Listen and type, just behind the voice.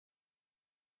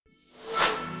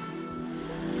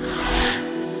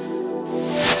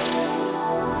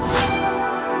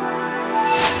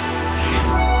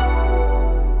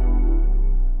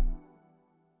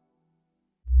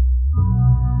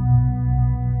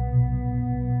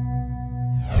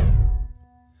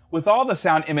With all the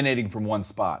sound emanating from one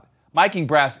spot, miking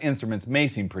brass instruments may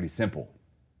seem pretty simple.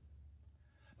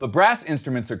 But brass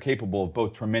instruments are capable of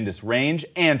both tremendous range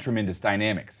and tremendous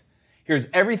dynamics. Here's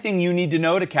everything you need to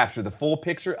know to capture the full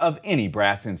picture of any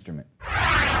brass instrument.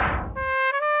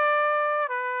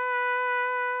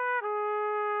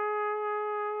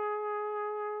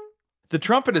 The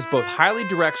trumpet is both highly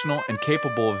directional and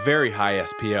capable of very high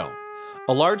SPL.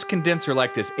 A large condenser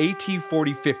like this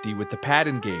AT4050 with the pad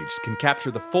engaged can capture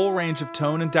the full range of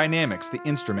tone and dynamics the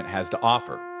instrument has to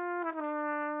offer.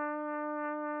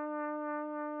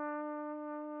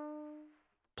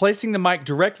 Placing the mic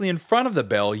directly in front of the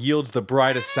bell yields the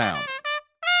brightest sound.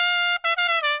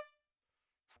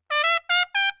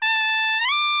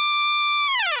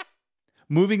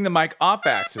 Moving the mic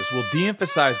off-axis will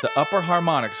de-emphasize the upper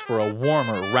harmonics for a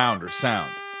warmer, rounder sound.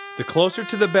 The closer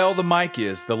to the bell the mic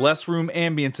is, the less room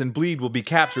ambience and bleed will be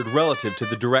captured relative to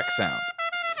the direct sound.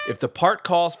 If the part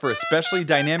calls for especially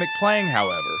dynamic playing,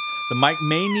 however, the mic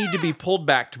may need to be pulled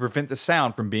back to prevent the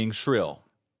sound from being shrill.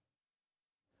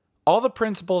 All the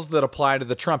principles that apply to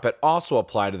the trumpet also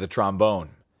apply to the trombone.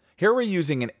 Here we're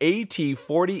using an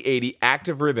AT4080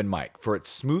 active ribbon mic for its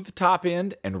smooth top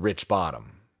end and rich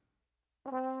bottom.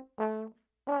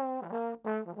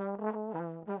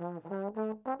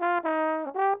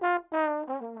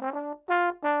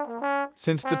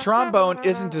 Since the trombone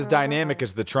isn't as dynamic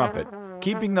as the trumpet,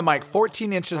 keeping the mic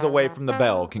 14 inches away from the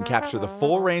bell can capture the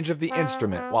full range of the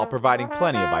instrument while providing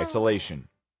plenty of isolation.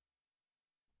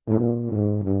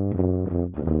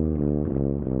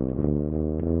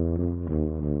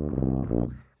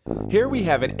 Here we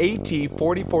have an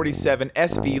AT4047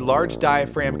 SV large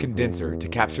diaphragm condenser to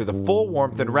capture the full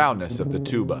warmth and roundness of the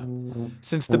tuba.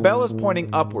 Since the bell is pointing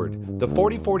upward, the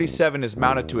 4047 is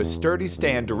mounted to a sturdy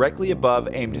stand directly above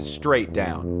aimed straight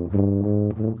down.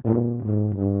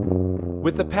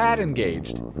 With the pad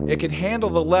engaged, it can handle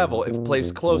the level if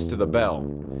placed close to the bell.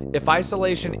 If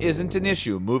isolation isn't an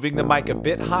issue, moving the mic a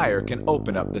bit higher can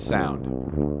open up the sound.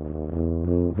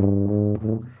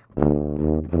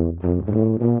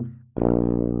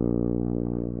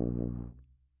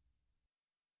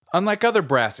 Unlike other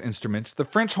brass instruments, the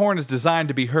French horn is designed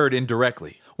to be heard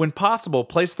indirectly. When possible,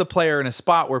 place the player in a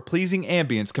spot where pleasing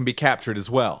ambience can be captured as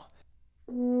well.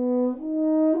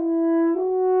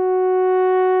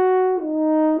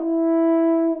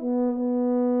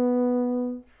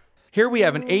 Here we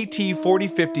have an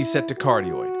AT4050 set to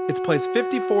cardioid. It's placed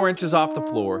 54 inches off the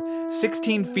floor,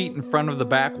 16 feet in front of the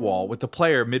back wall with the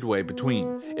player midway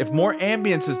between. If more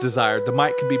ambience is desired, the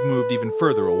mic can be moved even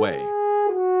further away.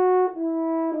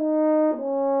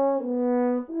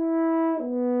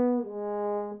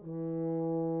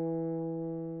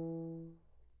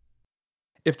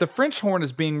 If the French horn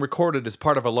is being recorded as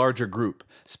part of a larger group,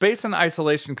 space and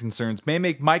isolation concerns may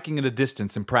make miking at a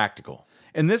distance impractical.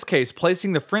 In this case,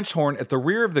 placing the French horn at the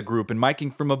rear of the group and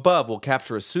miking from above will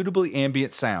capture a suitably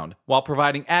ambient sound while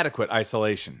providing adequate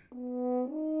isolation.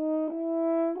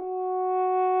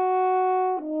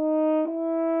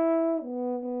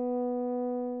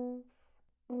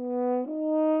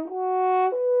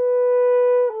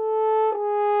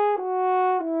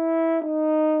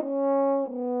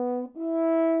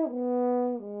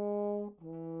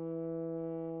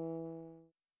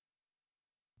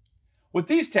 With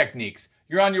these techniques,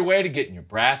 you're on your way to getting your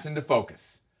brass into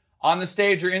focus. On the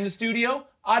stage or in the studio,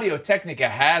 Audio-Technica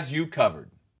has you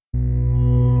covered.